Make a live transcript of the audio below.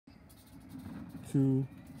2,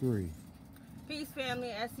 3. Peace, family.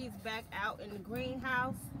 Essie's back out in the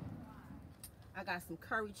greenhouse. I got some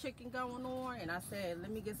curry chicken going on, and I said,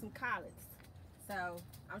 let me get some collards. So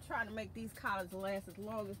I'm trying to make these collards last as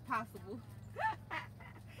long as possible.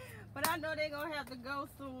 But I know they're gonna have to go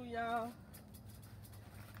soon, y'all.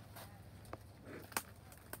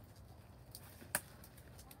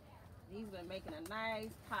 These been making a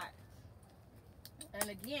nice pot. And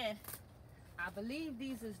again, I believe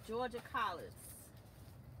these is Georgia collards.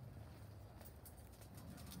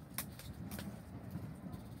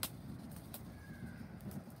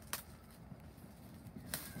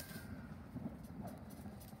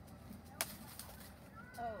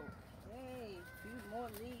 Okay, a few more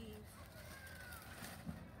leaves.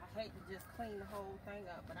 I hate to just clean the whole thing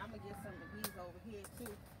up, but I'm gonna get some of these over here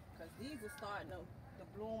too, because these are starting to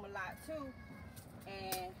bloom a lot too.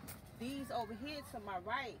 And these over here to my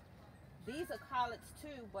right, these are collards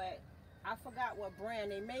too, but I forgot what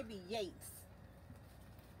brand. They may be Yates.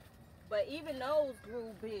 But even those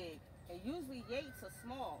grew big, and usually Yates are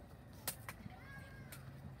small.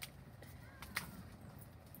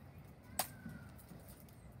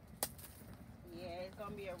 Yeah, it's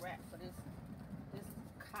gonna be a wrap for this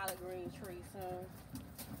collard green tree soon.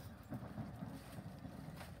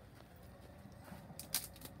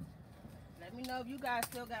 Let me know if you guys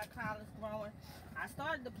still got collards growing. I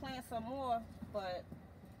started to plant some more, but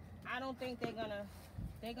I don't think they're gonna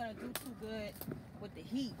do too good with the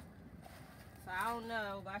heat. So I don't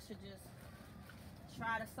know if I should just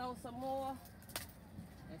try to sow some more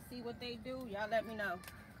and see what they do. Y'all let me know,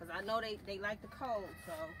 because I know they like the cold.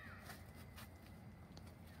 So,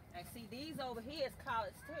 and see, these over here is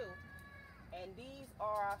collards too, and these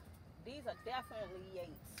are definitely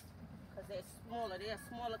Yates, because they're smaller. They're a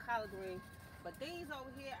smaller collard green. But these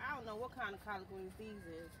over here, I don't know what kind of collard greens these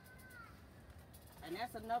is. And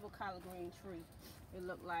that's another collard green tree, it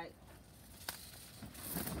looked like.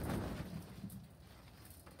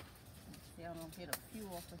 See, I'm gonna get a few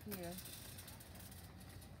off of here.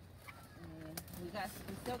 And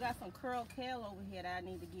we still got some curled kale over here that I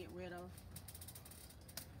need to get rid of.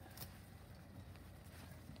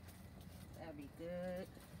 That'd be good.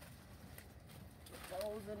 Put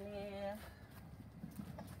those in there.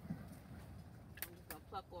 I'm just gonna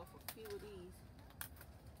pluck off a few of these.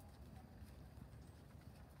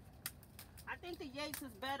 I think the Yates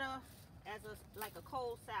is better as like a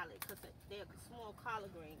cold salad, because they're a small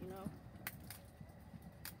collard green, you know.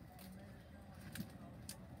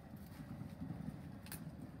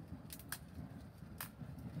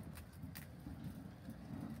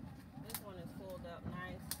 This one is filled up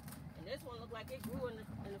nice, and this one looked like it grew in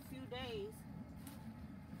a few days.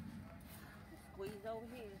 Squeeze over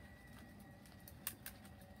here.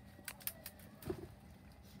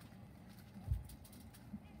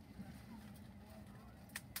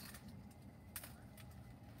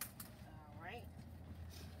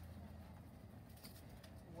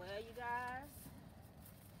 Well, you guys,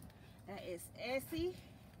 that is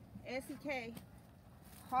SEK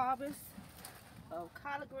harvest of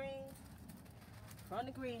collard greens from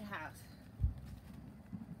the greenhouse.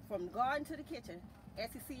 From the garden to the kitchen.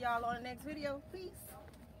 See y'all on the next video. Peace.